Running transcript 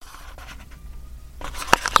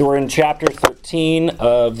So we're in chapter 13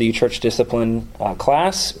 of the Church Discipline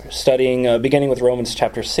class, studying, beginning with Romans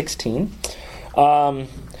chapter 16.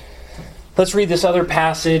 Let's read this other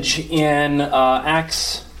passage in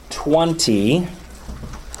Acts 20.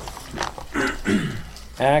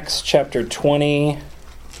 Acts chapter 20.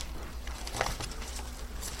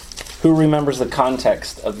 Who remembers the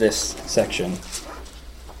context of this section?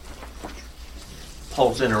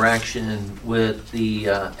 Paul's interaction with the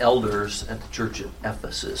elders at the church at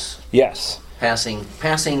Ephesus. Yes. Passing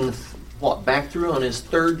what, back through on his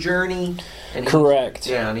third journey? And Correct.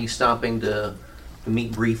 And he's stopping to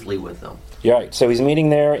meet briefly with them. Yeah, right. So he's meeting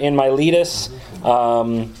there in Miletus,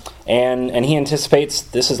 and he anticipates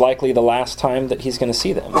this is likely the last time that he's going to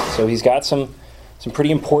see them. So he's got some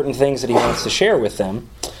pretty important things that he wants to share with them.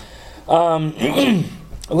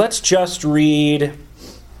 Let's just read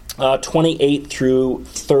 28 through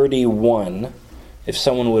 31, if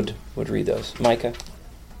someone would read those. Micah?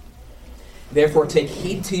 Therefore take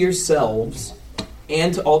heed to yourselves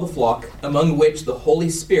and to all the flock, among which the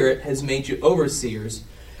Holy Spirit has made you overseers,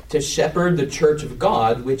 to shepherd the church of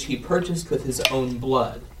God, which he purchased with his own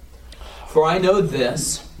blood. For I know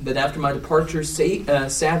this, that after my departure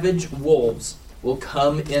savage wolves will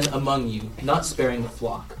come in among you, not sparing the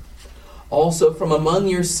flock. Also from among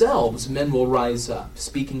yourselves men will rise up,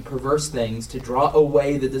 speaking perverse things to draw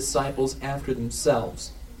away the disciples after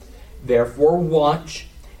themselves. Therefore watch,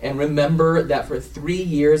 and remember that for 3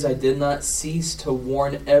 years I did not cease to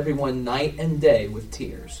warn everyone night and day with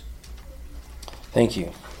tears. Thank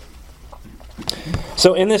you.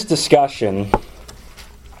 So in this discussion,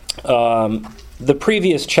 the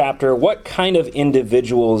previous chapter, what kind of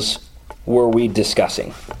individuals were we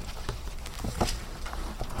discussing?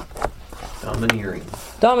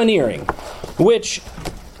 Domineering, which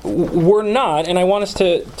were not, and I want us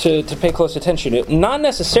to pay close attention to, not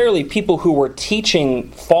necessarily people who were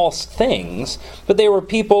teaching false things, but they were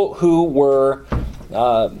people who were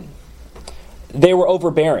they were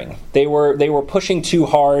overbearing. They were pushing too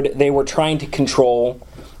hard. They were trying to control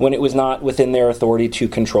when it was not within their authority to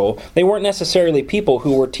control. They weren't necessarily people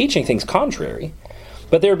who were teaching things contrary,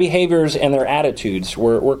 but their behaviors and their attitudes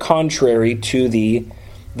were contrary to the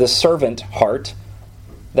servant heart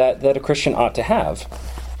that a Christian ought to have.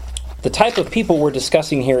 The type of people we're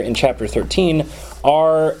discussing here in chapter 13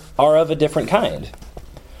 are of a different kind.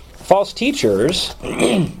 False teachers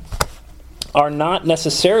are not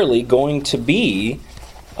necessarily going to be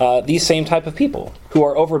these same type of people who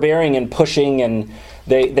are overbearing and pushing, and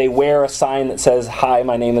they wear a sign that says, "Hi,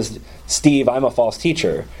 my name is Steve, I'm a false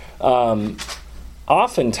teacher."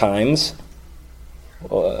 Oftentimes,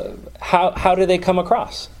 how do they come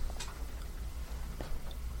across?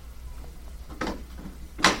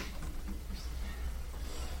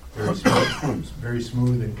 Very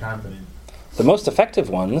smooth and confident. The most effective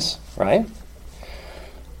ones, right?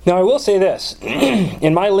 Now, I will say this.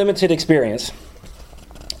 In my limited experience,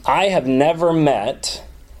 I have never met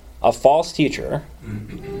a false teacher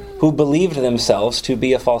who believed themselves to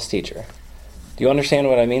be a false teacher. Do you understand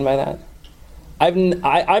what I mean by that?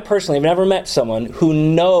 I personally have never met someone who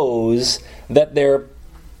knows that they're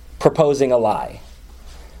proposing a lie.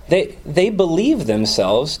 They believe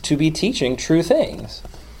themselves to be teaching true things.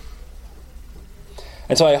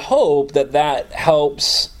 And so I hope that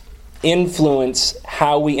helps influence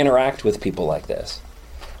how we interact with people like this.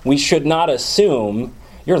 We should not assume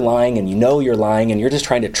you're lying and you know you're lying and you're just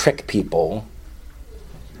trying to trick people.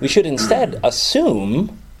 We should instead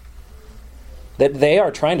assume that they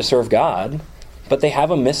are trying to serve God, but they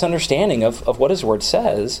have a misunderstanding of what His Word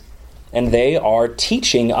says, and they are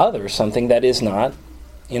teaching others something that is not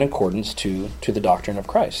in accordance to the doctrine of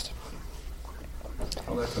Christ.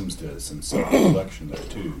 Well, that comes to some self-reflection there,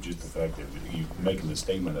 too. Just the fact that you're making the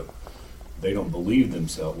statement of they don't believe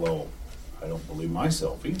themselves. Well, I don't believe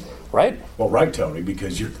myself either. Right? Well, right, Tony,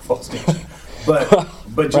 because you're the false teacher. But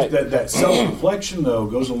just right. that self-reflection, though,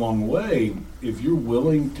 goes a long way. If you're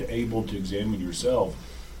willing to able to examine yourself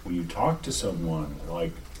when you talk to someone,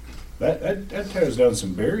 like that tears down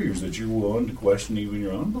some barriers that you're willing to question even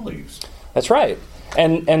your own beliefs. That's right.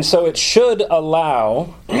 And so it should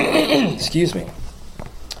allow, excuse me,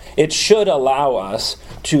 it should allow us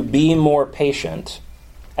to be more patient,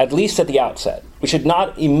 at least at the outset. We should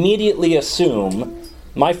not immediately assume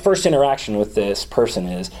my first interaction with this person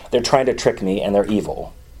is they're trying to trick me and they're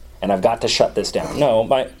evil, and I've got to shut this down. No,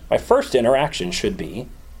 my first interaction should be,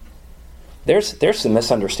 there's some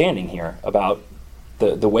misunderstanding here about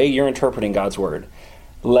the way you're interpreting God's Word.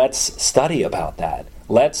 Let's study about that.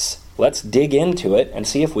 Let's dig into it and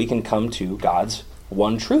see if we can come to God's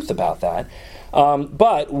one truth about that.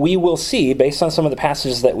 But we will see, based on some of the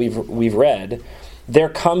passages that we've read, there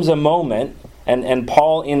comes a moment, and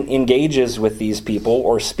Paul engages with these people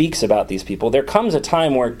or speaks about these people, there comes a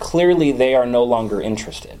time where clearly they are no longer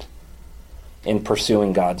interested in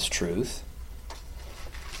pursuing God's truth.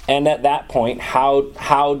 And at that point,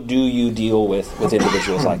 how do you deal with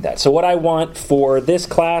individuals like that? So what I want for this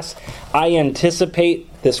class, I anticipate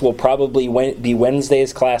this will probably be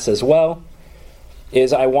Wednesday's class as well,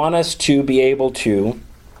 is I want us to be able to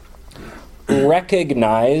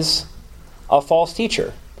recognize a false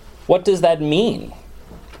teacher. What does that mean?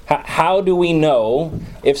 How do we know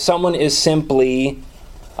if someone is simply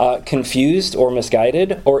confused or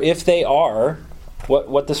misguided, or if they are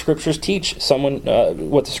what the scriptures teach,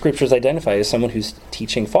 what the scriptures identify as someone who's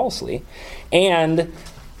teaching falsely? And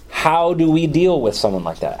how do we deal with someone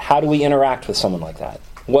like that? How do we interact with someone like that?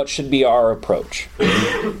 What should be our approach?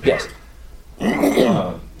 Yes?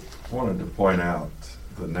 I wanted to point out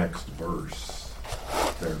the next verse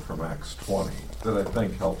there from Acts 20 that I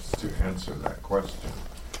think helps to answer that question.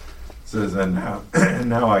 It says, and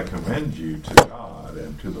now I commend you to God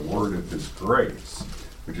and to the word of his grace,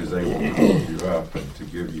 which is able to build you up and to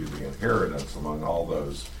give you the inheritance among all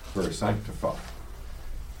those who are sanctified.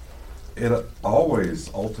 It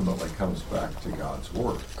always ultimately comes back to God's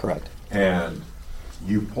word. Correct. And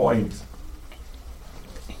you point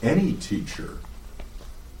any teacher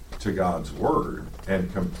to God's word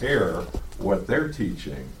and compare what they're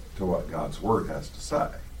teaching to what God's word has to say.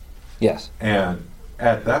 Yes. And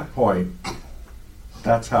at that point,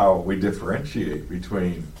 that's how we differentiate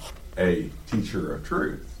between a teacher of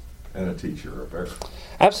truth and a teacher of error.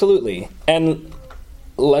 Absolutely. And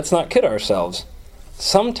let's not kid ourselves.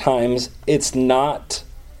 Sometimes it's not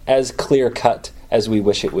as clear-cut as we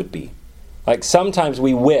wish it would be. Like sometimes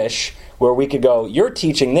we wish where we could go, you're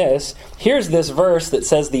teaching this, here's this verse that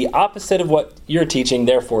says the opposite of what you're teaching,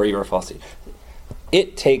 therefore you're a false teacher.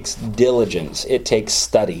 It takes diligence. It takes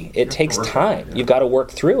study. It takes time. You've got to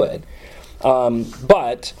work through it.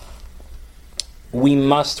 But we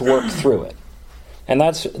must work through it. And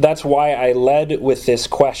that's why I led with this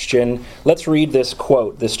question. Let's read this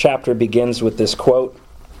quote. This chapter begins with this quote.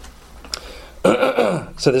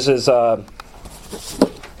 So this is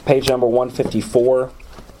page number 154.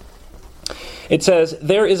 It says,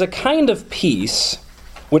 "There is a kind of peace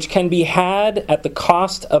which can be had at the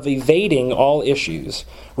cost of evading all issues,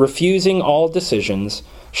 refusing all decisions,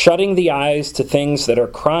 shutting the eyes to things that are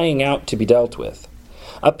crying out to be dealt with.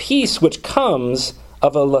 A peace which comes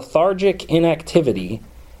of a lethargic inactivity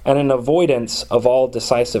and an avoidance of all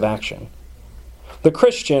decisive action. The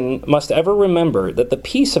Christian must ever remember that the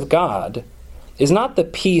peace of God is not the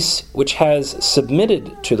peace which has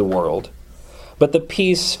submitted to the world, but the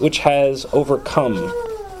peace which has overcome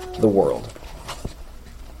the world."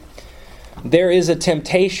 There is a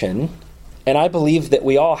temptation, and I believe that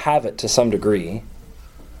we all have it to some degree.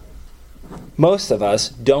 Most of us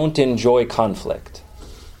don't enjoy conflict.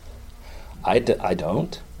 I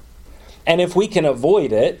don't. And if we can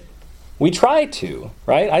avoid it, we try to,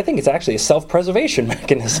 right? I think it's actually a self-preservation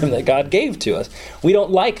mechanism that God gave to us. We don't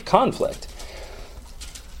like conflict.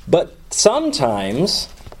 But sometimes,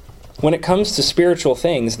 when it comes to spiritual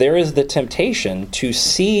things, there is the temptation to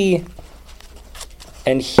see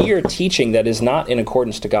and hear teaching that is not in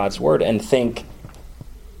accordance to God's word and think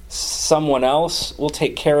someone else will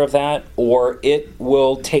take care of that, or it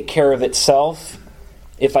will take care of itself.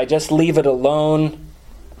 If I just leave it alone,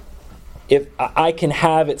 if I can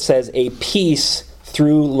have, it says, a peace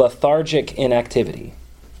through lethargic inactivity.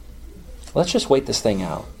 Let's just wait this thing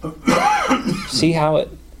out. See how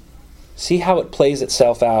it plays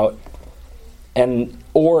itself out,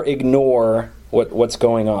 or ignore what's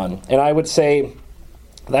going on. And I would say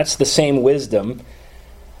that's the same wisdom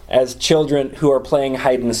as children who are playing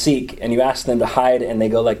hide and seek, and you ask them to hide and they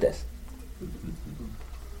go like this.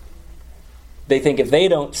 They think if they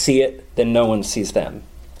don't see it, then no one sees them.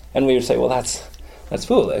 And we would say, well, that's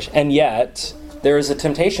foolish. And yet, there is a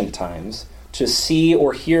temptation at times to see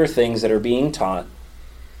or hear things that are being taught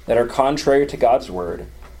that are contrary to God's word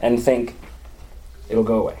and think, it'll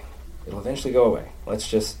go away. It'll eventually go away.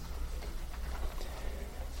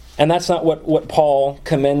 And that's not what Paul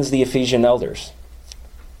commends the Ephesian elders.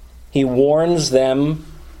 He warns them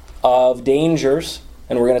of dangers,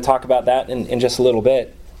 and we're going to talk about that in just a little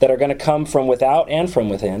bit, that are going to come from without and from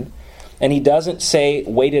within. And he doesn't say,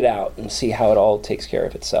 wait it out and see how it all takes care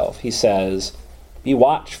of itself. He says, be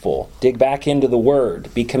watchful, dig back into the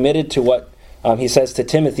word, be committed to what, he says to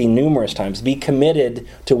Timothy numerous times, be committed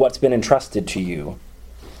to what's been entrusted to you,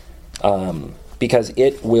 because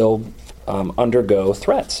it will undergo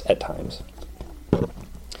threats at times.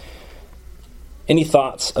 Any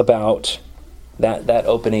thoughts about that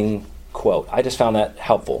opening quote. I just found that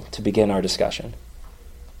helpful to begin our discussion.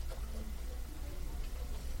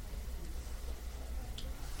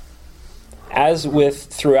 As with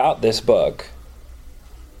throughout this book,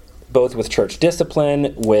 both with church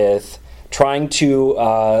discipline, with trying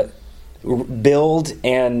to build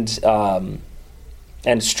and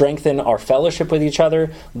strengthen our fellowship with each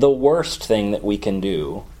other, the worst thing that we can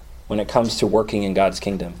do when it comes to working in God's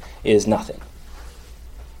kingdom is nothing.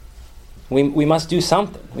 We must do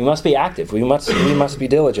something. We must be active. We must be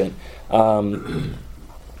diligent.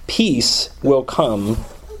 Peace will come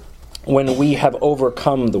when we have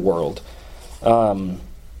overcome the world.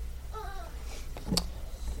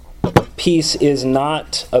 Peace is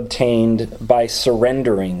not obtained by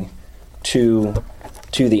surrendering to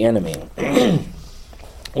the enemy.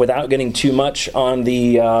 Without getting too much on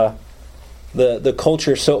the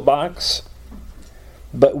culture soapbox,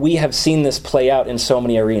 but we have seen this play out in so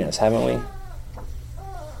many arenas, haven't we?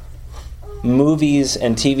 Movies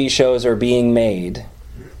and TV shows are being made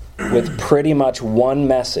with pretty much one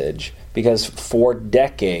message because for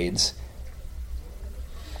decades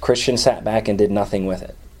Christians sat back and did nothing with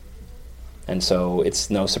it. And so it's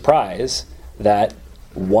no surprise that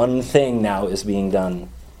one thing now is being done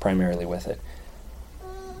primarily with it.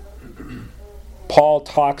 Paul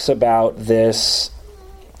talks about this.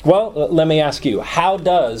 Well, let me ask you, how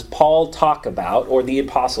does Paul talk about, or the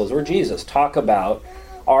apostles, or Jesus talk about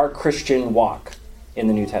our Christian walk in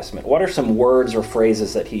the New Testament? What are some words or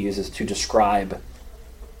phrases that he uses to describe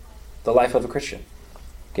the life of a Christian?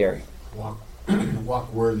 Gary. Walk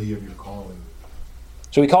worthy of your calling.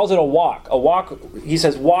 So he calls it a walk. A walk, he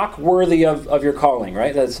says, walk worthy of your calling,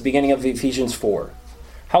 right? That's the beginning of Ephesians 4.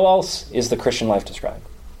 How else is the Christian life described?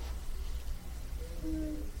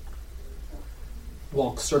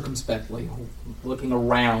 Walk circumspectly, looking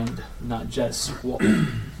around, not just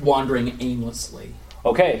wandering aimlessly.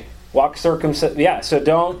 Okay, walk circumspectly. Yeah, so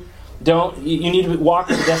don't. You need to walk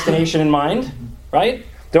with the destination in mind, right?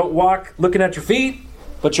 Don't walk looking at your feet,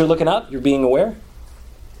 but you're looking up. You're being aware.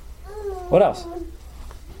 What else?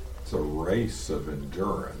 It's a race of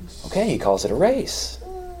endurance. Okay, he calls it a race.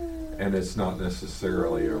 And it's not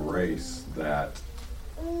necessarily a race that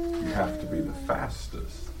you have to be the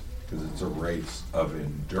fastest, because it's a race of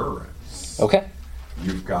endurance. Okay.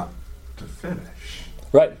 You've got to finish.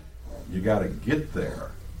 Right. You got to get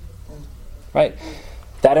there. Right.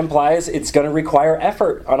 That implies it's going to require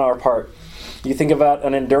effort on our part. You think about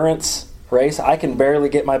an endurance race, I can barely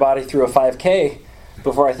get my body through a 5K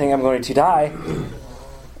before I think I'm going to die.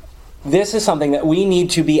 This is something that we need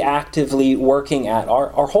to be actively working at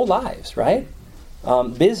our whole lives, right?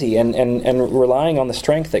 Busy and relying on the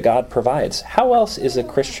strength that God provides. How else is a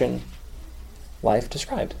Christian life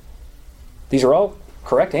described? These are all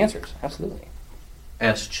correct answers, absolutely.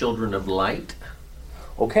 As children of light.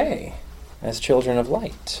 Okay, as children of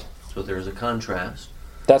light. So there's a contrast.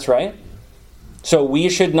 That's right. So we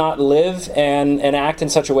should not live and act in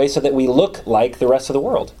such a way so that we look like the rest of the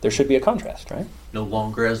world. There should be a contrast, right? No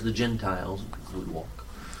longer as the Gentiles would walk.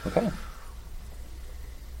 Okay.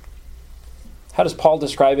 How does Paul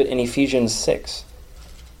describe it in Ephesians 6?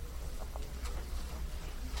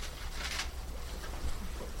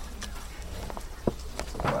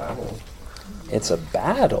 Battle. It's a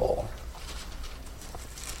battle.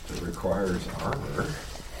 It requires armor.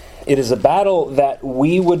 It is a battle that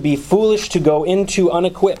we would be foolish to go into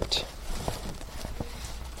unequipped.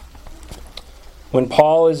 When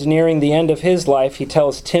Paul is nearing the end of his life, he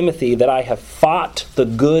tells Timothy that I have fought the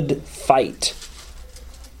good fight.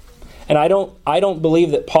 And I don't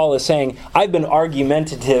believe that Paul is saying, I've been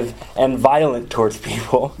argumentative and violent towards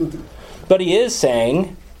people. But he is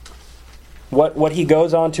saying, what he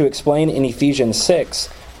goes on to explain in Ephesians 6,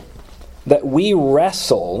 that we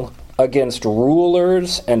wrestle against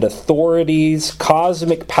rulers and authorities,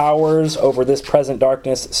 cosmic powers over this present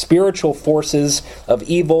darkness, spiritual forces of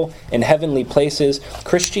evil in heavenly places.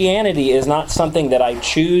 Christianity is not something that I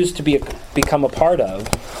choose to become a part of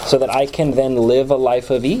so that I can then live a life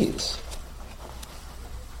of ease.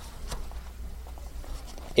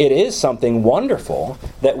 It is something wonderful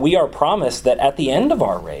that we are promised that at the end of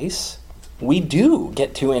our race, we do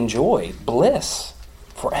get to enjoy bliss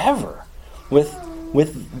forever with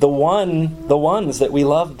the ones that we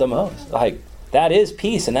love the most. Like, that is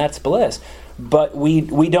peace and that's bliss. But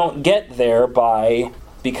we don't get there by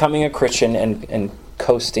becoming a Christian and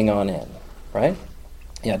coasting on in. Right?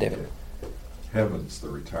 Yeah, David. Heaven's the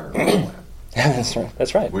retirement plan. That's right.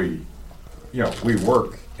 That's right. We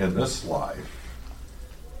work in this life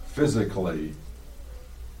physically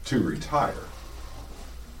to retire.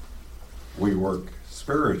 We work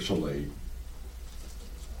spiritually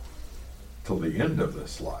till the end of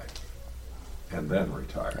this life. and then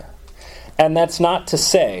retire. And that's not to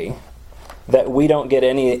say that we don't get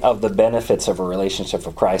any of the benefits of a relationship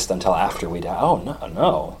with Christ until after we die. Oh,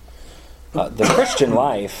 no. The Christian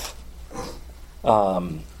life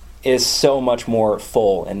is so much more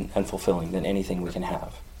full and fulfilling than anything we can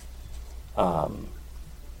have.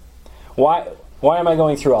 Why am I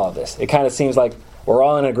going through all of this? It kind of seems like we're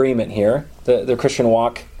all in agreement here. The Christian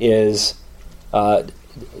walk is,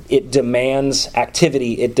 it demands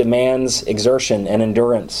activity, it demands exertion and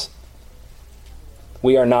endurance.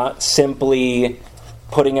 We are not simply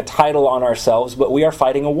putting a title on ourselves, but we are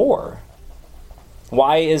fighting a war.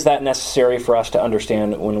 Why is that necessary for us to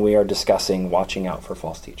understand when we are discussing watching out for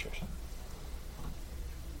false teachers?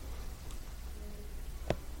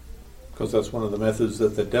 Because that's one of the methods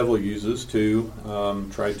that the devil uses to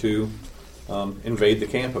try to invade the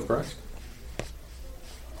camp of Christ.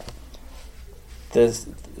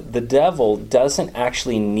 The devil doesn't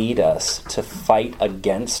actually need us to fight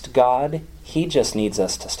against God. He just needs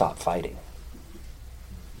us to stop fighting.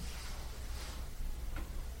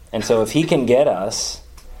 And so if he can get us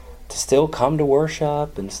to still come to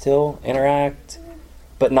worship and still interact,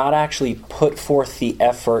 but not actually put forth the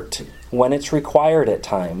effort when it's required at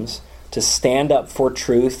times to stand up for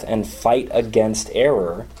truth and fight against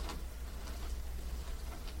error,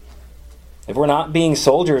 if we're not being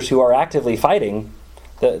soldiers who are actively fighting,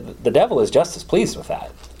 the devil is just as pleased with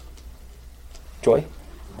that. Joy?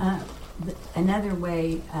 Another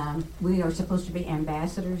way, we are supposed to be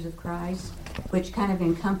ambassadors of Christ, which kind of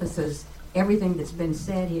encompasses everything that's been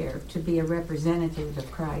said here, to be a representative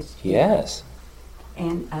of Christ. Yes.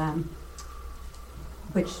 And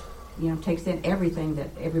which, takes in everything that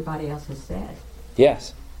everybody else has said.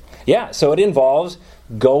 Yes. Yeah, so it involves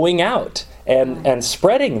going out and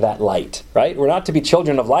spreading that light, right? We're not to be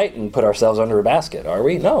children of light and put ourselves under a basket, are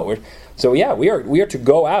we? No. We are to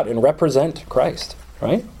go out and represent Christ,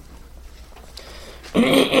 right?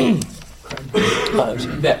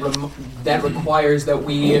 That requires that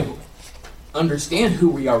we understand who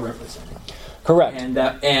we are representing. Correct.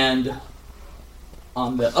 And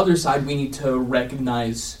on the other side, we need to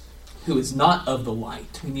recognize who is not of the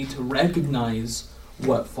light. We need to recognize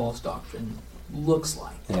what false doctrine looks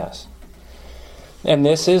like. Yes. And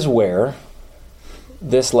this is where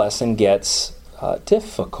this lesson gets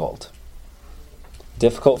difficult.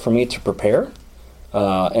 Difficult for me to prepare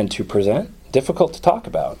and to present. Difficult to talk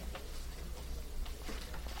about.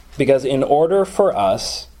 Because in order for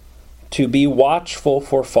us to be watchful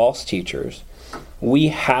for false teachers, we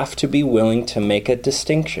have to be willing to make a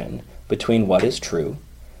distinction between what is true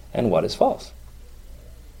and what is false.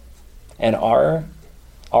 And our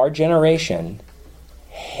generation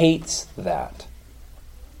hates that.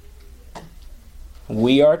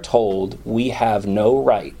 We are told we have no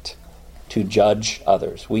right to judge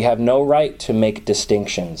others. We have no right to make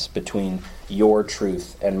distinctions between your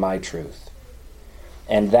truth and my truth.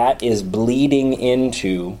 And that is bleeding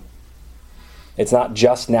into, it's not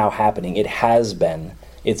just now happening, it has been.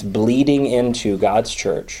 It's bleeding into God's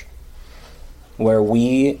church, where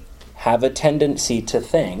we have a tendency to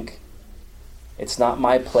think, it's not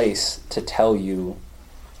my place to tell you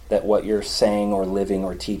that what you're saying or living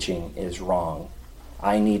or teaching is wrong.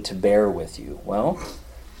 I need to bear with you. Well,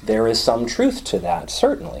 there is some truth to that,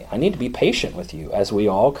 certainly. I need to be patient with you as we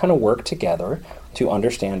all kind of work together to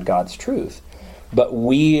understand God's truth. But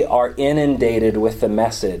we are inundated with the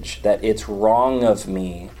message that it's wrong of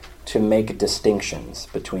me to make distinctions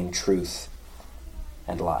between truth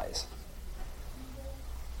and lies.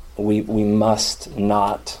 We must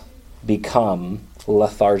not become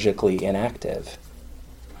lethargically inactive.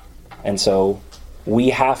 And so we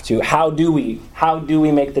have to, how do we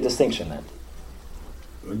make the distinction then?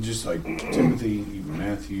 Just like Timothy, even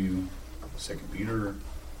Matthew, 2 Peter,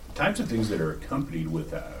 types of things that are accompanied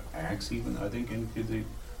with Acts even, I think,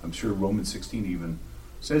 I'm sure Romans 16 even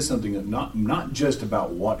says something that not just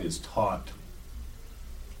about what is taught,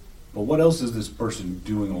 but what else is this person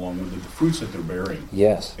doing along with it, the fruits that they're bearing.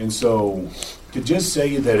 Yes. And so to just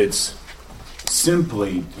say that it's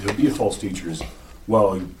simply to be a false teacher is,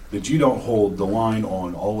 well, that you don't hold the line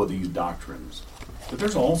on all of these doctrines. But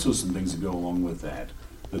there's also some things that go along with that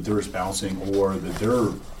they're espousing, or that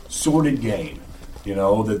they're sordid gain.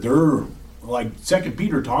 That they're, like 2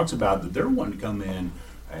 Peter talks about, that they're wanting to come in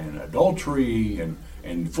and adultery and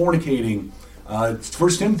fornicating. 1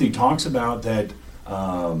 Timothy talks about that,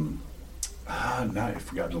 I've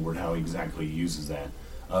forgotten the word, how he exactly uses that,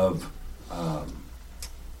 of, not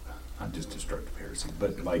just destructive heresy,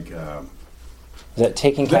 but like... Is that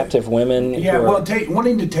taking captive women? Yeah,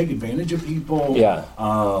 wanting to take advantage of people. Yeah.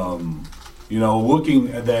 looking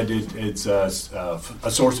at that it's a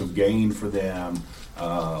source of gain for them.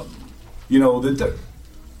 That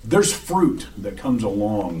there's fruit that comes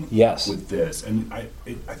along Yes. with this, and I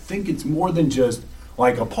think it's more than just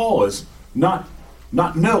like Apollos not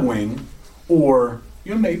knowing, or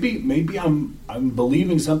maybe I'm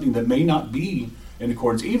believing something that may not be in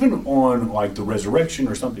accordance, even on like the resurrection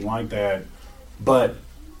or something like that. But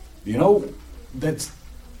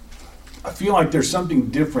I feel like there's something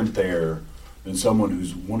different there than someone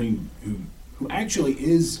who actually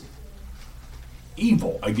is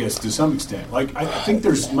evil, I guess, to some extent. Like, I think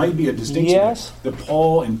there's might be a distinction Yes. that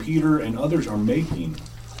Paul and Peter and others are making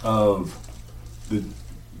of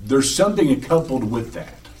there's something coupled with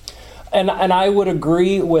that. And I would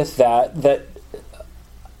agree with that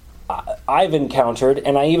I've encountered,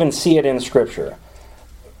 and I even see it in Scripture.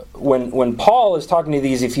 When Paul is talking to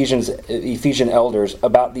these Ephesian elders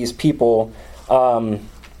about these people, what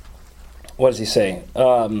does he say?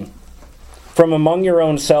 From among your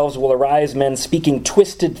own selves will arise men speaking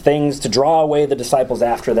twisted things to draw away the disciples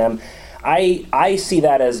after them. I see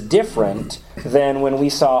that as different than when we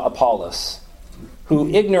saw Apollos, who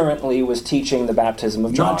ignorantly was teaching the baptism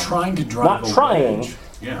of John. Not trying to drive Not trying,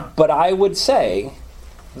 Yeah. but I would say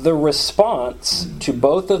the response to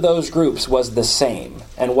both of those groups was the same.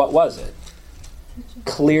 And what was it?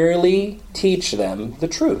 Clearly teach them the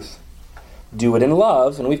truth. Do it in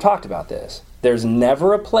love, and we've talked about this. There's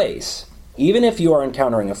never a place, even if you are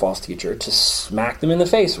encountering a false teacher, to smack them in the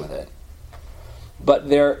face with it. But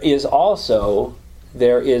there is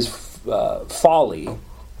folly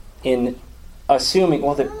in assuming,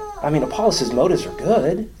 Apollos' motives are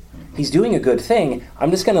good. He's doing a good thing.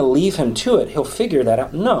 I'm just going to leave him to it. He'll figure that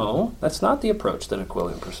out. No, that's not the approach that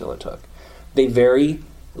Aquila and Priscilla took. They very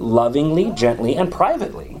lovingly, gently, and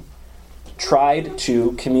privately tried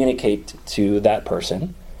to communicate to that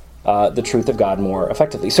person the truth of God more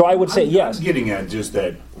effectively. So I would say yes. I'm getting at just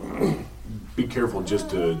that, be careful just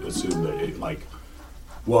to assume that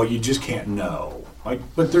you just can't know.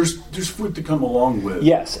 But there's fruit to come along with.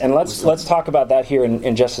 Yes, and let's talk about that here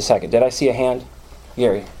in just a second. Did I see a hand?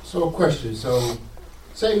 Gary. So a question. So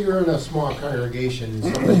say you're in a small congregation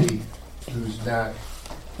and somebody who's not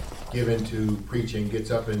given to preaching gets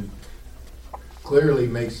up and clearly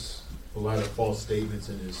makes a lot of false statements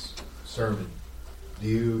in his sermon. Do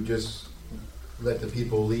you just let the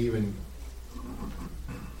people leave and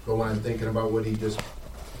go on thinking about what he just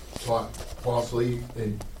taught falsely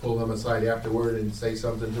and pull them aside afterward and say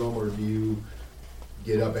something to them, or do you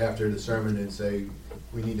get up after the sermon and say,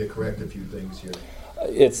 we need to correct a few things here?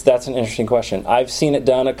 That's an interesting question. I've seen it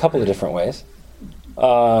done a couple of different ways.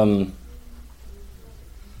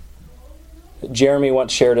 Jeremy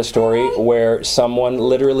once shared a story where someone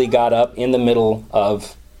literally got up in the middle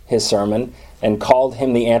of his sermon and called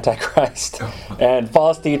him the Antichrist and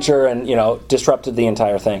false teacher and disrupted the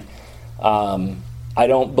entire thing. I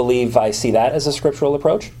don't believe I see that as a scriptural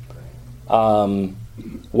approach.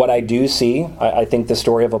 What I do see, I think the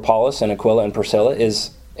story of Apollos and Aquila and Priscilla is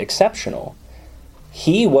exceptional.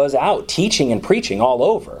 He was out teaching and preaching all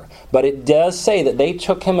over, but it does say that they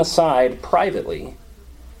took him aside privately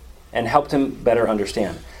and helped him better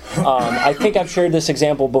understand. I think I've shared this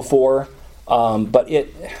example before, but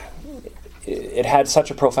it had such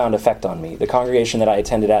a profound effect on me. The congregation that I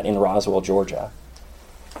attended at in Roswell, Georgia,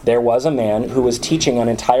 there was a man who was teaching an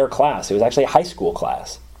entire class. It was actually a high school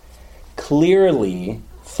class. Clearly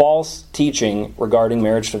false teaching regarding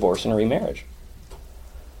marriage, divorce, and remarriage.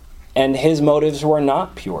 And his motives were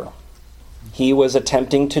not pure. He was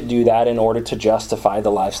attempting to do that in order to justify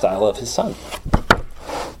the lifestyle of his son.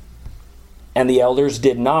 And the elders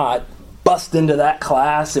did not bust into that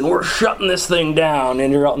class and we're shutting this thing down.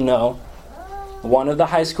 And no. One of the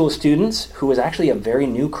high school students, who was actually a very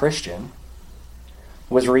new Christian,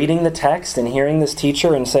 was reading the text and hearing this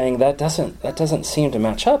teacher and saying, that doesn't seem to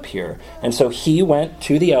match up here. And so he went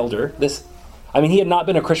to the elder. He had not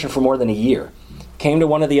been a Christian for more than a year. Came to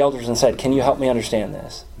one of the elders and said, can you help me understand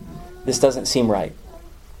this? This doesn't seem right.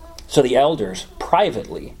 So the elders,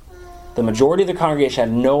 privately, the majority of the congregation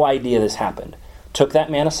had no idea this happened, took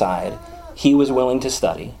that man aside. He was willing to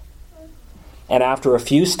study. And after a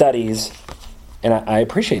few studies, and I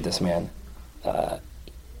appreciate this man,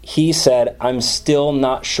 he said, I'm still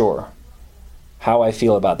not sure how I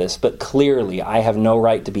feel about this, but clearly I have no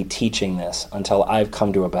right to be teaching this until I've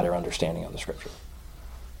come to a better understanding of the Scripture.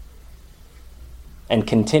 And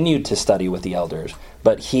continued to study with the elders,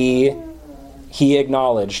 but he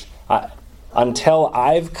acknowledged, until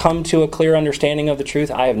I've come to a clear understanding of the truth,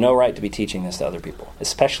 I have no right to be teaching this to other people,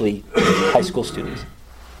 especially high school students.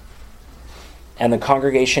 And the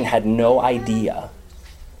congregation had no idea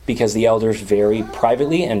because the elders very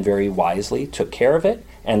privately and very wisely took care of it,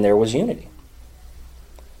 and there was unity.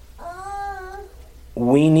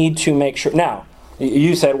 We need to make sure. Now,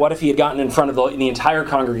 you said, what if he had gotten in front of the entire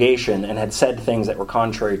congregation and had said things that were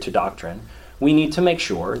contrary to doctrine? We need to make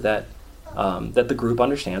sure that that the group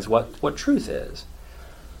understands what truth is.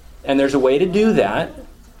 And there's a way to do that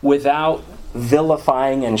without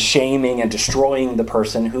vilifying and shaming and destroying the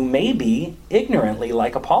person who maybe ignorantly,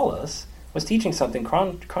 like Apollos, was teaching something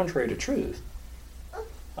contrary to truth.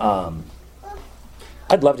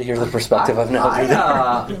 I'd love to hear the perspective of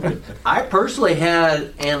Nelson. I personally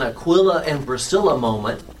had an Aquila and Priscilla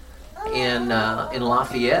moment in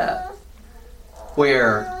Lafayette,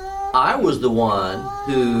 where I was the one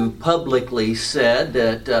who publicly said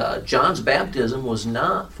that John's baptism was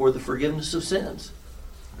not for the forgiveness of sins.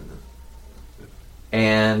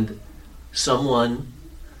 And someone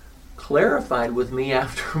clarified with me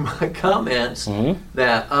after my comments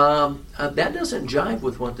that that doesn't jive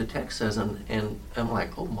with what the text says, and I'm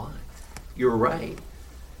like, oh my, you're right.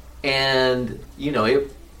 And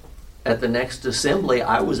at the next assembly,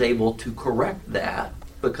 I was able to correct that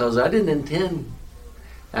because I didn't intend,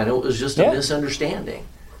 and it was just a misunderstanding.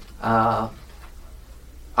 I'm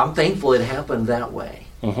thankful it happened that way.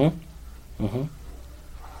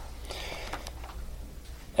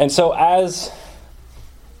 And so as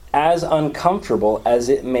uncomfortable as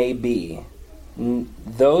it may be,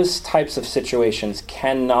 those types of situations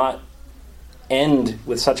cannot end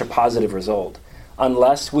with such a positive result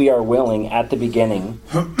unless we are willing at the beginning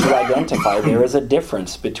to identify there is a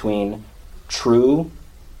difference between true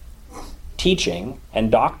teaching and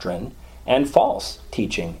doctrine and false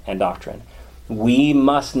teaching and doctrine. We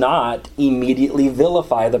must not immediately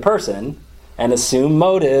vilify the person and assume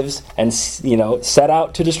motives and set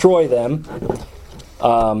out to destroy them.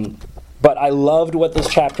 But I loved what this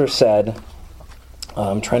chapter said.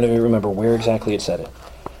 I'm trying to remember where exactly it said it.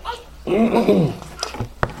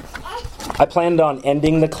 I planned on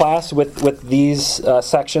ending the class with these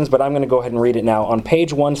sections, but I'm going to go ahead and read it now. On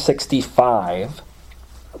page 165,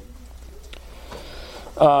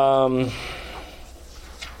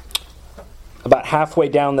 about halfway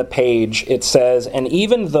down the page, it says, "And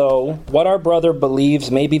even though what our brother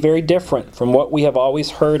believes may be very different from what we have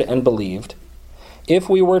always heard and believed, if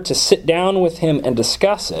we were to sit down with him and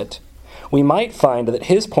discuss it, we might find that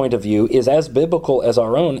his point of view is as biblical as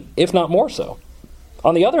our own, if not more so.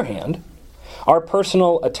 On the other hand, our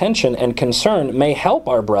personal attention and concern may help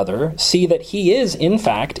our brother see that he is, in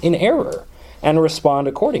fact, in error, and respond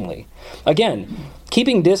accordingly. Again,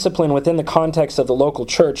 keeping discipline within the context of the local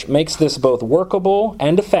church makes this both workable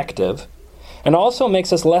and effective, and also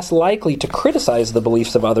makes us less likely to criticize the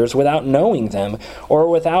beliefs of others without knowing them or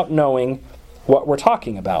without knowing what we're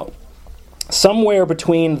talking about. Somewhere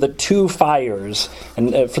between the two fires,"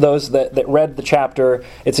 and for those that read the chapter,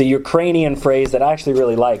 it's a Ukrainian phrase that I actually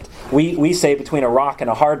really liked. We say between a rock and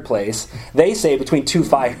a hard place. They say between two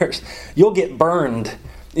fires. You'll get burned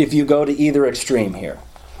if you go to either extreme here.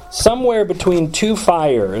 Somewhere between two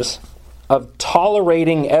fires of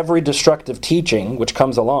tolerating every destructive teaching which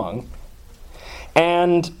comes along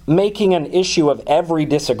and making an issue of every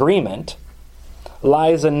disagreement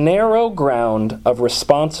lies a narrow ground of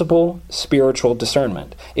responsible spiritual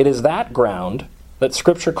discernment. It is that ground that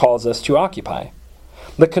Scripture calls us to occupy.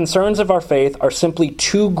 The concerns of our faith are simply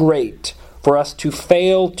too great for us to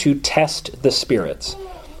fail to test the spirits,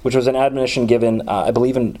 which was an admonition given, I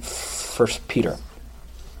believe, in 1 Peter.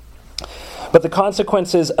 But the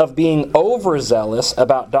consequences of being overzealous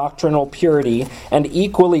about doctrinal purity and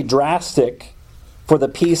equally drastic for the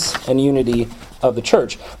peace and unity of the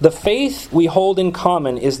church. The faith we hold in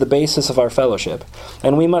common is the basis of our fellowship,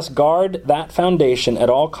 and we must guard that foundation at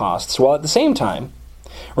all costs, while at the same time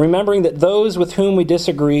remembering that those with whom we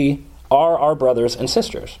disagree are our brothers and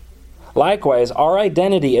sisters. Likewise, our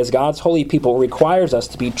identity as God's holy people requires us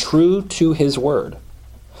to be true to His word,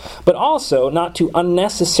 but also not to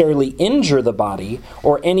unnecessarily injure the body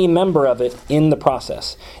or any member of it in the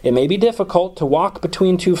process. It may be difficult to walk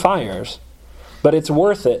between two fires, but it's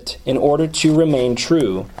worth it in order to remain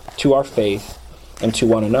true to our faith and to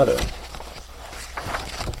one another.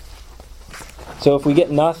 So if we get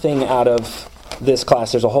nothing out of this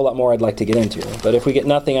class, there's a whole lot more I'd like to get into, but if we get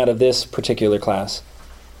nothing out of this particular class,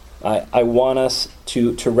 I want us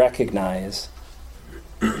to recognize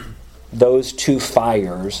those two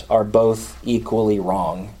fires are both equally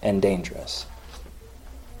wrong and dangerous.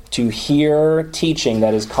 To hear teaching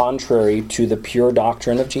that is contrary to the pure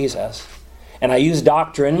doctrine of Jesus. And I use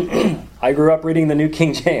doctrine. I grew up reading the New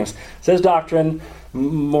King James. It says doctrine.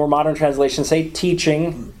 More modern translations say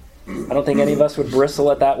teaching. I don't think any of us would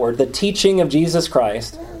bristle at that word, the teaching of Jesus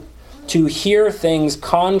Christ, to hear things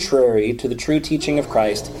contrary to the true teaching of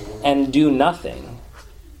Christ and do nothing.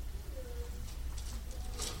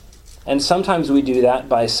 And sometimes we do that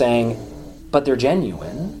by saying, but they're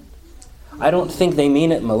genuine. I don't think they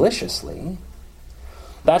mean it maliciously.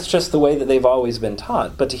 That's just the way that they've always been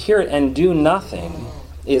taught. But to hear it and do nothing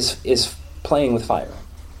is playing with fire.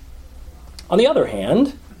 On the other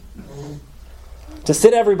hand, to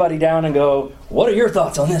sit everybody down and go, what are your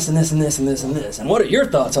thoughts on this and this and this and this and this? And what are your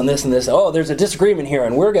thoughts on this and this? Oh, there's a disagreement here,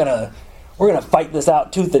 and we're gonna fight this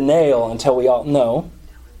out tooth and nail until we all know.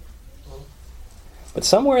 But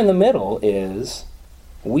somewhere in the middle is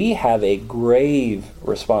we have a grave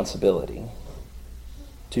responsibility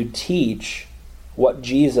to teach what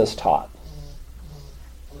Jesus taught.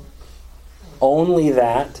 Only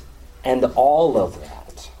that and all of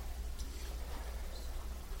that.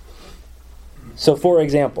 So, for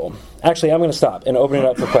example, actually, I'm going to stop and open it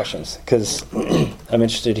up for questions because I'm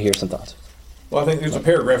interested to hear some thoughts. Well, I think there's a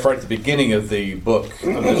paragraph right at the beginning of the book,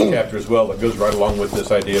 of this chapter as well, that goes right along with this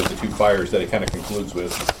idea of the two fires that he kind of concludes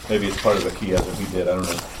with. Maybe it's part of the key as he did, I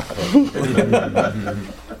don't know.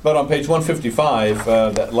 But on page 155,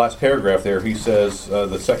 that last paragraph there, he says,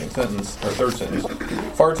 the second sentence, or third sentence,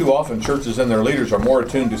 far too often churches and their leaders are more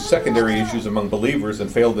attuned to secondary issues among believers and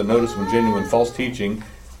fail to notice when genuine false teaching,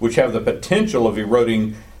 which have the potential of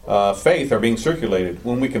eroding faith, are being circulated.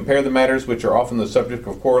 When we compare the matters which are often the subject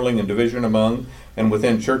of quarreling and division among and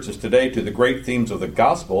within churches today to the great themes of the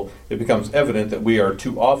gospel, it becomes evident that we are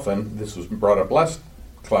too often, this was brought up last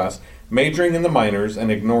class, majoring in the minors and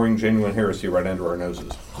ignoring genuine heresy right under our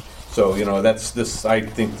noses. So, that's this. I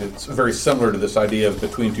think that's very similar to this idea of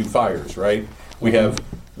between two fires, right? We have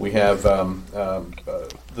the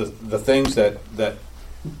things that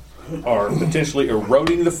are potentially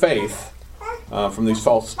eroding the faith from these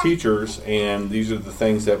false teachers, and these are the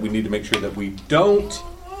things that we need to make sure that we don't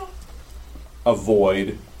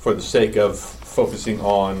avoid for the sake of focusing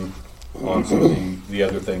on some of the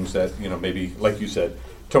other things that, maybe, like you said,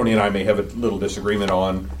 Tony and I may have a little disagreement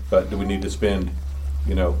on, but do we need to spend,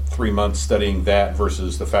 3 months studying that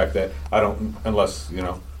versus the fact that I don't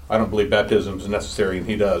believe baptism is necessary and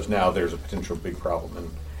he does. Now there's a potential big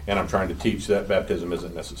problem, and I'm trying to teach that baptism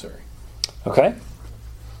isn't necessary. Okay.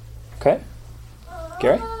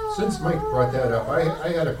 Gary? Since Mike brought that up, I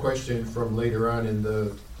had a question from later on in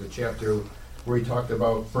the chapter where he talked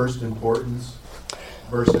about first importance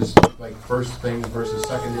versus like first things versus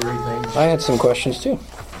secondary things. I had some questions too.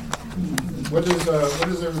 What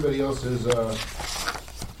does everybody else's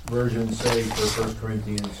version say for 1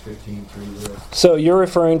 Corinthians 15 through the... So you're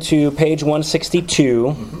referring to page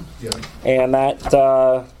 162, Yeah. and that...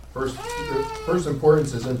 First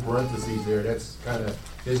importance is in parentheses there. That's kind of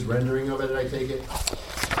his rendering of it, I take it.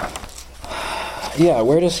 Yeah,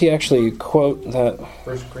 where does he actually quote that?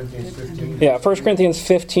 1 Corinthians 15. Yeah, 1 Corinthians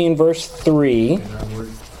 15, verse 3. And onward.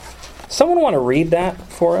 Someone want to read that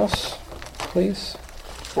for us, please?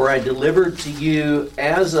 For I delivered to you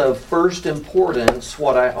as of first importance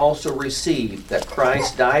what I also received, that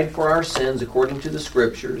Christ died for our sins according to the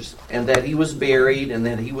Scriptures, and that he was buried, and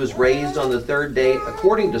that he was raised on the third day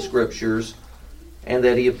according to Scriptures, and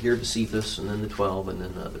that he appeared to Cephas, and then the 12, and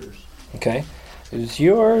then others. Okay. Is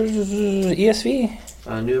yours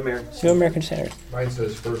ESV? New American Standard. New American Standard. Mine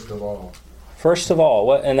says first of all. First of all,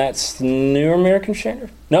 what? And that's New American Standard?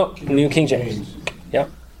 No, New King James.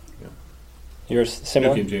 Yep. Yours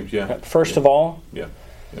similar? New King James, yeah. First of all? Yeah.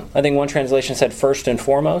 I think one translation said first and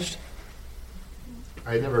foremost.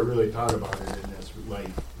 I never really thought about it in this light.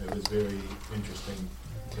 It was very interesting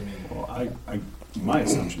to me. Well, my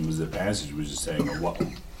assumption was the passage was just saying,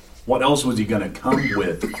 what else was he going to come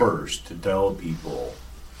with first to tell people?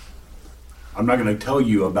 I'm not going to tell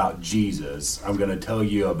you about Jesus. I'm going to tell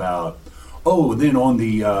you about, then on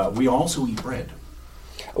the, we also eat bread.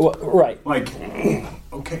 Well, right. Like,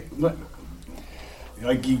 okay,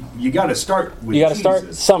 like you got to start with You got to Jesus.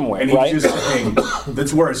 start somewhere, and right? he's just saying,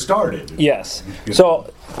 that's where it started. Yes.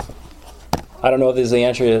 So, I don't know if this is the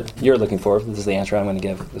answer you're looking for. If this is the answer I'm going to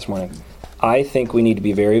give this morning. I think we need to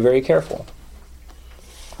be very, very careful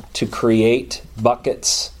to create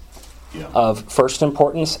buckets of first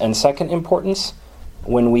importance and second importance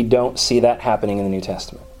when we don't see that happening in the New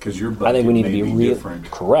Testament. Because your I bucket think we need to may be different.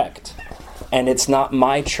 correct. And it's not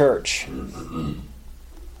my church.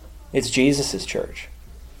 It's Jesus' church.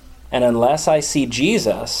 And unless I see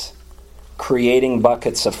Jesus creating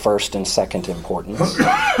buckets of first and second importance,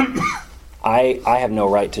 I have no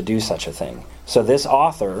right to do such a thing. So this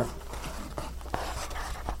author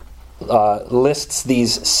lists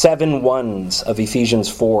these 7 ones of Ephesians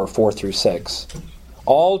 4 through 6,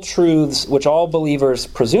 all truths which all believers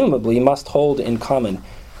presumably must hold in common.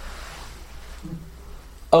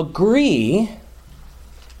 Agree,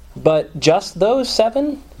 but just those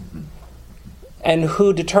 7? And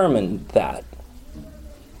who determined that?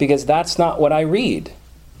 Because that's not what I read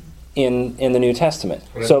in the New Testament.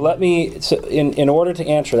 So in order to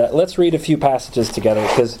answer that, let's read a few passages together,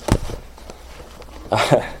 because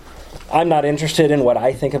I'm not interested in what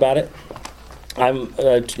I think about it. I'm,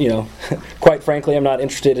 quite frankly, I'm not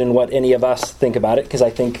interested in what any of us think about it, because I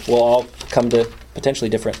think we'll all come to potentially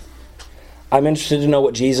different. I'm interested to know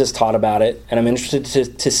what Jesus taught about it, and I'm interested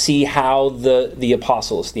to see how the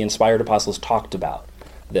apostles, the inspired apostles, talked about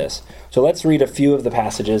this. So let's read a few of the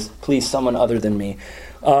passages. Please, someone other than me.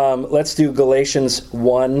 Let's do Galatians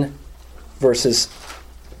 1, verses...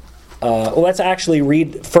 let's actually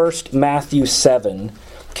read first Matthew 7.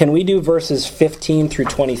 Can we do verses 15 through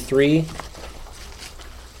 23?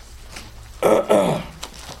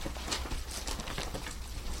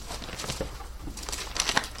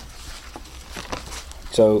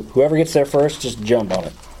 So whoever gets there first, just jump on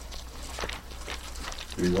it.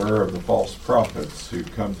 Beware of the false prophets who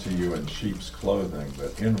come to you in sheep's clothing,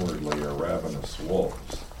 but inwardly are ravenous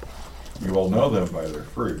wolves. You will know them by their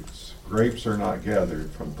fruits. Grapes are not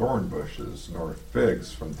gathered from thorn bushes, nor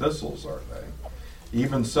figs from thistles are they.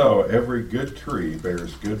 Even so, every good tree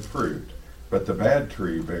bears good fruit, but the bad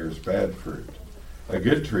tree bears bad fruit. A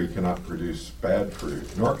good tree cannot produce bad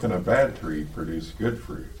fruit, nor can a bad tree produce good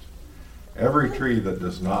fruit. Every tree that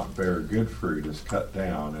does not bear good fruit is cut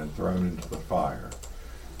down and thrown into the fire.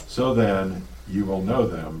 So then, you will know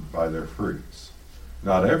them by their fruits.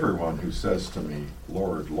 Not everyone who says to me,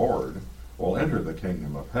 Lord, Lord, will enter the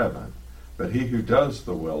kingdom of heaven, but he who does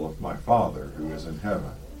the will of my Father who is in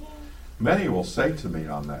heaven. Many will say to me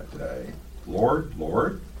on that day, Lord,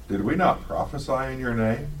 Lord, did we not prophesy in your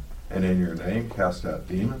name, and in your name cast out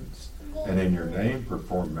demons, and in your name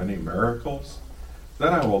perform many miracles?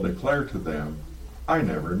 Then I will declare to them, I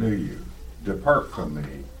never knew you. Depart from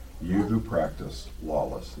me, you who practice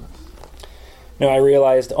lawlessness. Now, I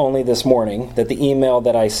realized only this morning that the email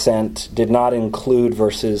that I sent did not include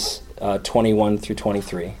verses 21 through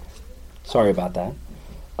 23. Sorry about that.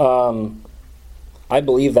 I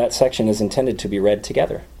believe that section is intended to be read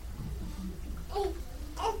together.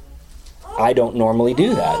 I don't normally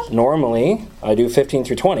do that. Normally, I do 15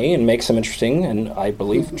 through 20 and make some interesting and, I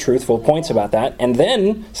believe, truthful points about that. And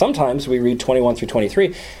then, sometimes we read 21 through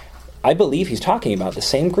 23. I believe he's talking about the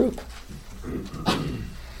same group.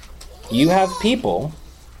 You have people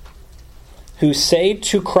who say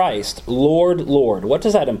to Christ, Lord, Lord. What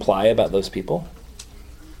does that imply about those people?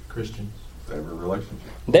 Christians. They have a relationship.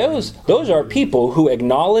 Those are people who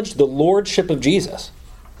acknowledge the lordship of Jesus.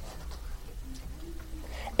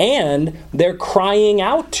 And they're crying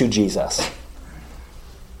out to Jesus.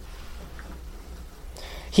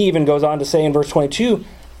 He even goes on to say in verse 22,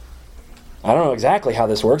 I don't know exactly how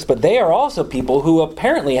this works, but they are also people who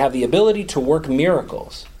apparently have the ability to work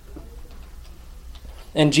miracles.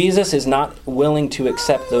 And Jesus is not willing to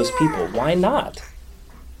accept those people. Why not?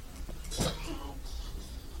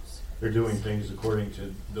 They're doing things according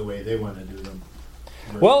to the way they want to do them.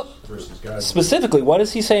 Versus God. Specifically, what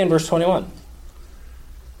does he say in verse 21?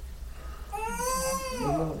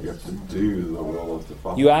 You have to do the will of the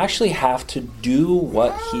Father. You actually have to do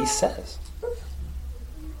what he says.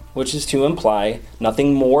 Which is to imply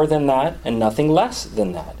nothing more than that and nothing less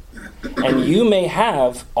than that. And you may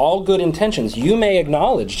have all good intentions. You may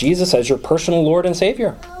acknowledge Jesus as your personal Lord and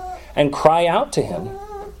Savior and cry out to him.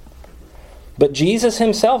 But Jesus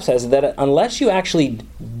himself says that unless you actually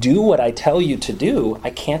do what I tell you to do, I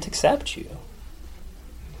can't accept you.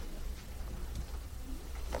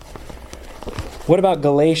 What about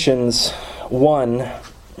Galatians 1,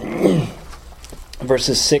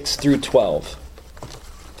 verses 6 through 12?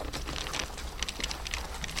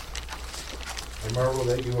 I marvel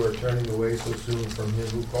that you are turning away so soon from him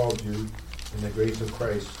who called you in the grace of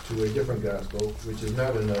Christ to a different gospel, which is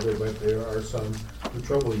not another, but there are some who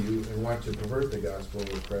trouble you and want to pervert the gospel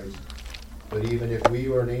of Christ. But even if we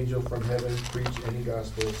or an angel from heaven preach any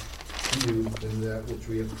gospel to you, then that which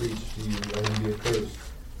we have preached to you, let him be accursed.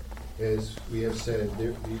 As we have said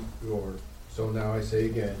before, so now I say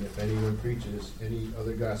again, if anyone preaches any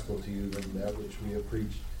other gospel to you than that which we have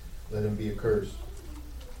preached, let him be accursed.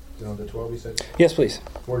 On the 12 he said? Yes, please.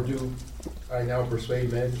 Or do I now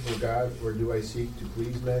persuade men or God, or do I seek to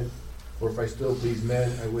please men? For if I still please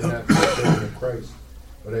men, I would not be a servant of Christ.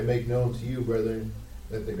 But I make known to you, brethren,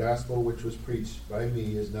 that the gospel which was preached by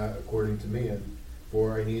me is not according to man.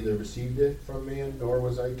 For I neither received it from man, nor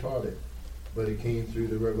was I taught it, but it came through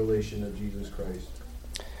the revelation of Jesus Christ.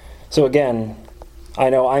 So again, I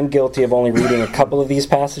know I'm guilty of only reading a couple of these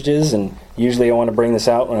passages, and usually I want to bring this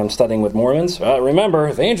out when I'm studying with Mormons. Remember,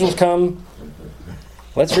 if angels come,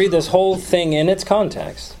 let's read this whole thing in its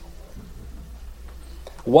context.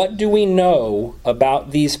 What do we know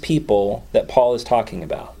about these people that Paul is talking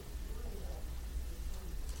about?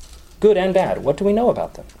 Good and bad. What do we know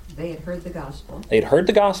about them? They had heard the gospel. They'd heard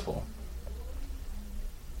the gospel.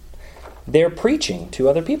 They're preaching to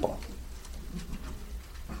other people.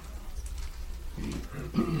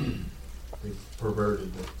 They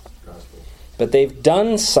perverted the gospel. But they've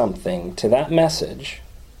done something to that message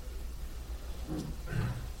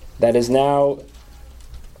that is now,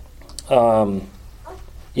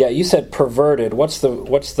 you said perverted. What's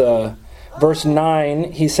the verse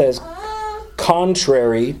 9? He says,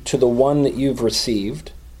 contrary to the one that you've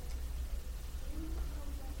received.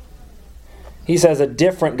 He says a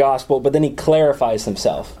different gospel, but then he clarifies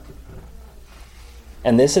himself.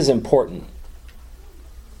 And this is important.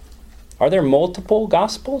 Are there multiple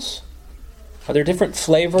gospels? Are there different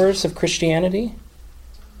flavors of Christianity?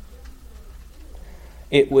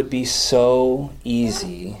 It would be so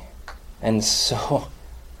easy, and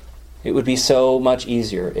it would be so much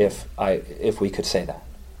easier if we could say that,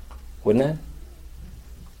 wouldn't it?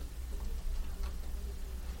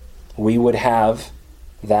 We would have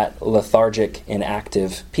that lethargic,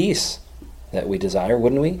 inactive peace that we desire,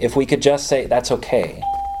 wouldn't we? If we could just say, that's okay.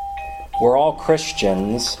 We're all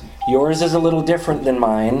Christians. Yours is a little different than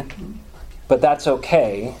mine, but that's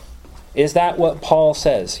okay. Is that what Paul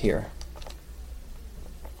says here?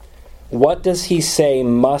 What does he say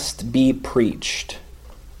must be preached?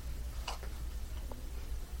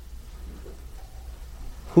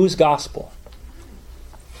 Whose gospel?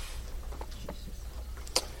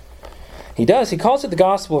 He does. He calls it the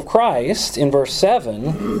gospel of Christ in verse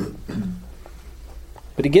 7,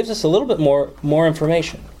 but he gives us a little bit more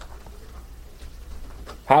information.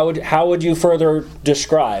 How would you further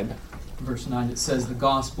describe? Verse 9, it says, the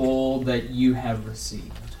gospel that you have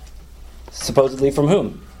received. Supposedly from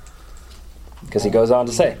whom? Because he goes on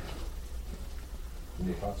to say.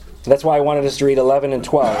 That's why I wanted us to read 11 and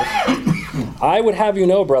 12. I would have you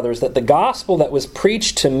know, brothers, that the gospel that was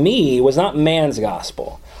preached to me was not man's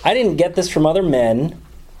gospel. I didn't get this from other men.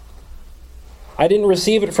 I didn't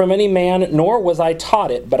receive it from any man, nor was I taught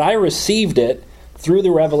it, but I received it through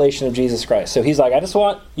the revelation of Jesus Christ. So he's like, I just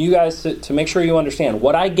want you guys to make sure you understand.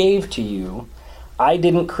 What I gave to you, I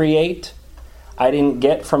didn't create. I didn't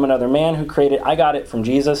get from another man who created. I got it from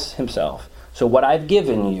Jesus himself. So what I've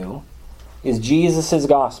given you is Jesus'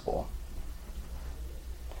 gospel.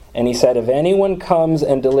 And he said, if anyone comes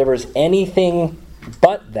and delivers anything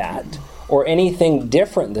but that, or anything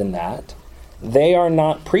different than that, they are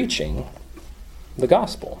not preaching the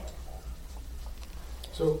gospel.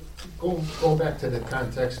 So going back to the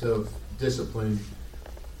context of discipline,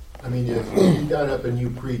 I mean, if you got up and you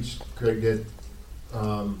preached, Craig, that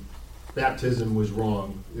baptism was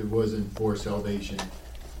wrong, it wasn't for salvation,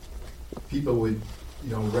 people would,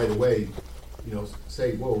 right away,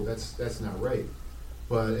 say, whoa, that's not right.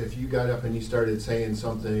 But if you got up and you started saying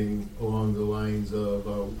something along the lines of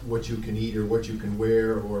what you can eat or what you can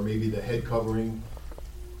wear, or maybe the head covering,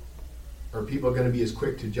 are people going to be as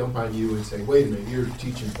quick to jump on you and say, wait a minute, you're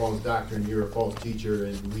teaching false doctrine, you're a false teacher,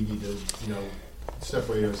 and we need to,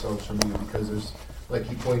 separate ourselves from you? Because there's, like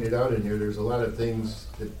he pointed out in here, there's a lot of things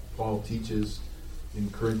that Paul teaches in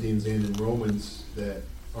Corinthians and in Romans that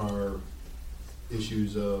are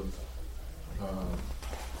issues of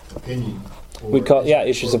opinion. We call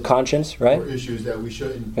issues of conscience, right? Or issues that we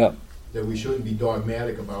shouldn't be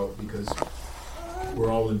dogmatic about, because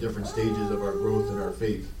we're all in different stages of our growth and our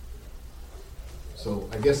faith. So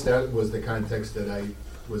I guess that was the context that I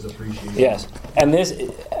was appreciating. Yes, and this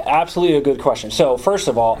is absolutely a good question. So first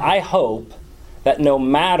of all, I hope that no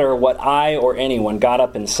matter what I or anyone got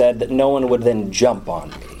up and said, that no one would then jump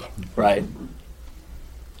on me, right?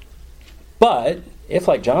 But if,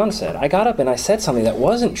 like John said, I got up and I said something that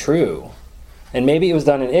wasn't true, and maybe it was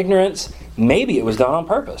done in ignorance, maybe it was done on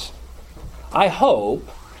purpose, I hope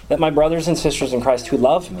that my brothers and sisters in Christ who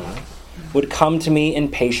love me would come to me in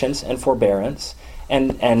patience and forbearance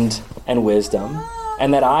and wisdom,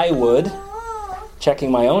 and that I would, checking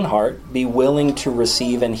my own heart, be willing to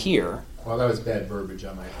receive and hear. Well, that was bad verbiage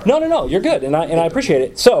on my part. No, you're good, and I appreciate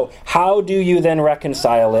it. So, how do you then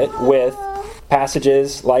reconcile it with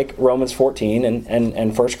passages like Romans 14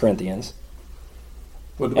 and 1 Corinthians?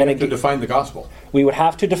 Well, we have to define the gospel. We would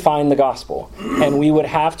have to define the gospel, and we would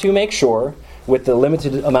have to make sure, with the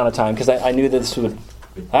limited amount of time, because I knew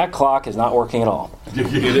that clock is not working at all.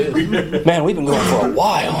 It is. Man, we've been going for a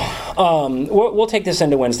while. We'll take this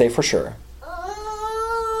into Wednesday for sure.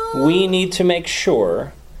 we need to make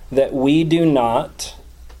sure that we do not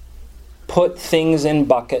put things in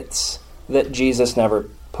buckets that Jesus never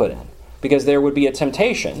put in. Because there would be a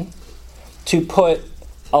temptation to put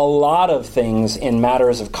a lot of things in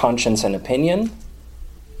matters of conscience and opinion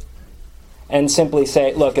and simply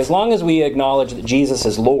say, look, as long as we acknowledge that Jesus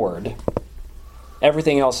is Lord,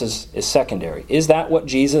 everything else is secondary. Is that what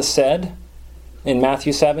Jesus said in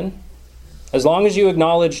Matthew 7? As long as you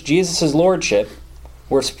acknowledge Jesus' lordship,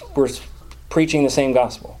 we're preaching the same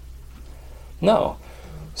gospel. No.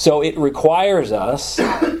 So it requires us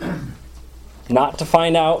not to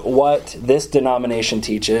find out what this denomination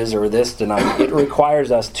teaches or this denomination. It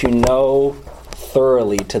requires us to know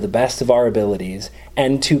thoroughly to the best of our abilities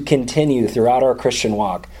and to continue throughout our Christian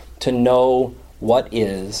walk to know what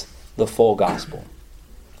is the full gospel.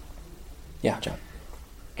 Yeah, John.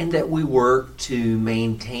 And that we work to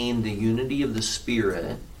maintain the unity of the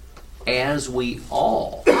Spirit as we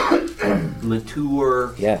all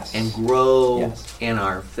mature and grow in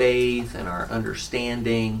our faith and our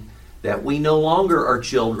understanding, that we no longer are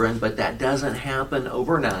children, but that doesn't happen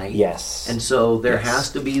overnight. Yes. And so there has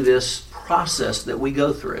to be this process that we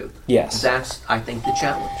go through. Yes. That's, I think, the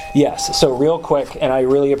challenge. Yes. So real quick, and I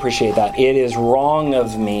really appreciate that, it is wrong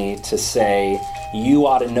of me to say, you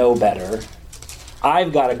ought to know better.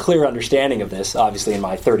 I've got a clear understanding of this, obviously, in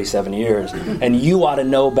my 37 years, and you ought to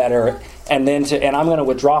know better, and I'm going to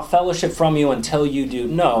withdraw fellowship from you until you do.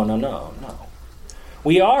 No.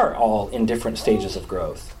 We are all in different stages of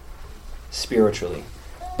growth, spiritually.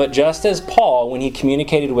 But just as Paul, when he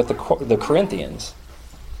communicated with the Corinthians,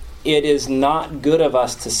 it is not good of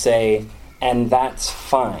us to say, and that's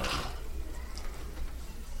fine.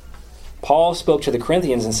 Paul spoke to the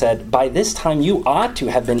Corinthians and said, by this time you ought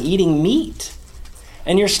to have been eating meat,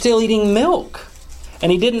 and you're still eating milk.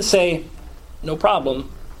 And he didn't say, no problem,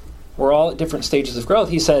 we're all at different stages of growth.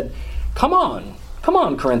 He said, come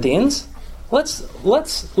on, Corinthians,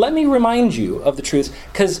 let me remind you of the truth,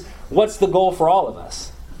 because what's the goal for all of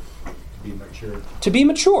us? To be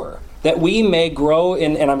mature. That we may grow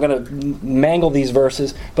in, and I'm going to mangle these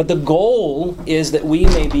verses, but the goal is that we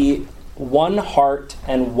may be one heart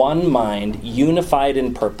and one mind, unified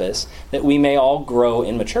in purpose, that we may all grow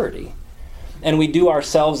in maturity. And we do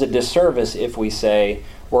ourselves a disservice if we say,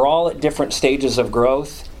 we're all at different stages of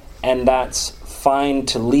growth, and that's fine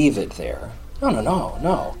to leave it there.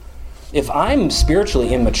 No. If I'm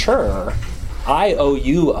spiritually immature, I owe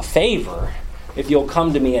you a favor if you'll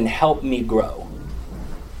come to me and help me grow.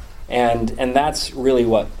 And that's really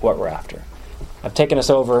what we're after. I've taken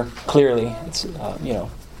us over, clearly. It's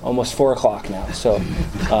almost 4 o'clock now. So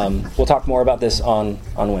we'll talk more about this on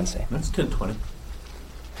Wednesday. That's 10:20.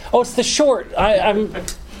 Oh, it's the short. I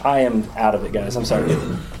am out of it, guys. I'm sorry.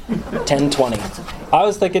 10:20. I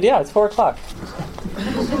was thinking, it's 4 o'clock.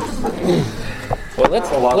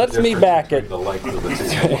 Well, let's meet back at.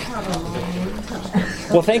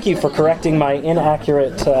 Well, thank you for correcting my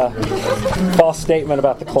inaccurate false statement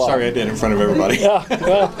about the clock. Sorry, I did in front of everybody. Yeah,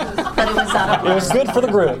 well, it was good for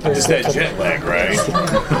the group. It's that jet lag, right?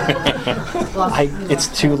 It's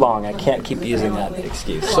too long. I can't keep using that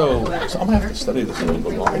excuse. So I'm gonna have to study this a little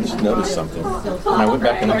bit more. I just noticed something, and I went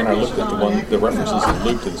back and I looked at the references in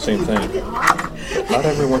Luke to the same thing. Not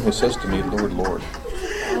everyone who says to me, "Lord, Lord."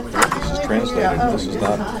 This is translated. This is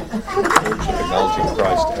not lordship acknowledging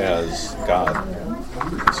Christ as God.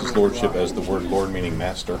 This is lordship as the word Lord meaning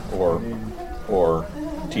master or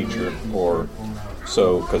teacher or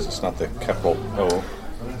so, because it's not the capital O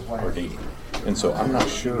or D. And so I'm not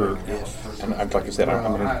sure if, and like I said,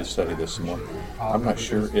 I'm going to study this some more. I'm not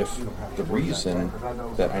sure if the reason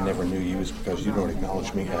that I never knew you is because you don't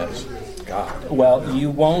acknowledge me as God. Well,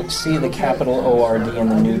 you won't see the capital O-R-D in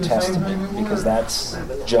the New Testament because that's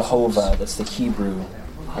Jehovah, that's the Hebrew.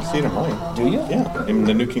 I see it in mine. Do you? Yeah, in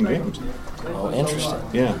the New King James. Oh, interesting.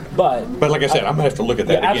 Yeah. But like I said, I'm going to have to look at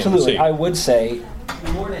that again. Absolutely. See. I would say,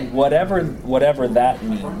 whatever that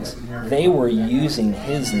means, they were using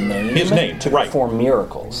his name to perform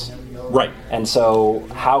miracles. Right. And so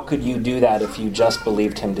how could you do that if you just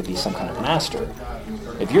believed him to be some kind of master?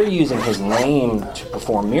 If you're using his name to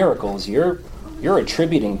perform miracles, you're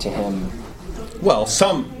attributing to him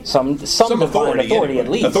some authority anyway. at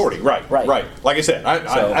least. Authority, right. Like I said,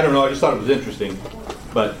 I don't know, I just thought it was interesting.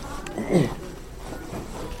 But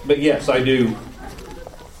yes, I do.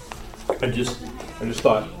 I just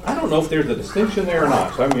thought, I don't know if there's a distinction there or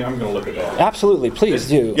not. So I'm going to look at that. Absolutely, please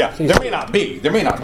do. Yeah, Please there may not be.